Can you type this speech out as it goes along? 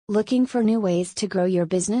Looking for new ways to grow your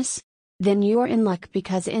business? Then you're in luck,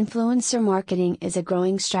 because influencer marketing is a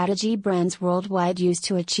growing strategy brands worldwide use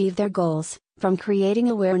to achieve their goals, from creating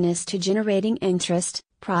awareness to generating interest,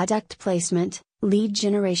 product placement, lead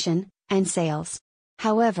generation, and sales.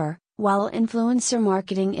 However, while influencer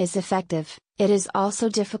marketing is effective, it is also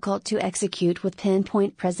difficult to execute with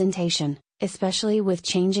pinpoint presentation, especially with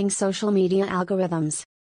changing social media algorithms.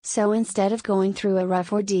 So instead of going through a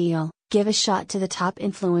rough ordeal, give a shot to the top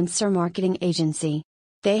influencer marketing agency.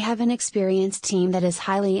 They have an experienced team that is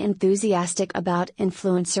highly enthusiastic about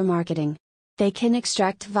influencer marketing. They can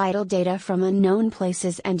extract vital data from unknown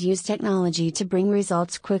places and use technology to bring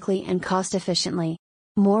results quickly and cost efficiently.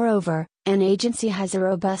 Moreover, an agency has a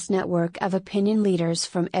robust network of opinion leaders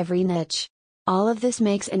from every niche. All of this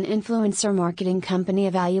makes an influencer marketing company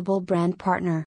a valuable brand partner.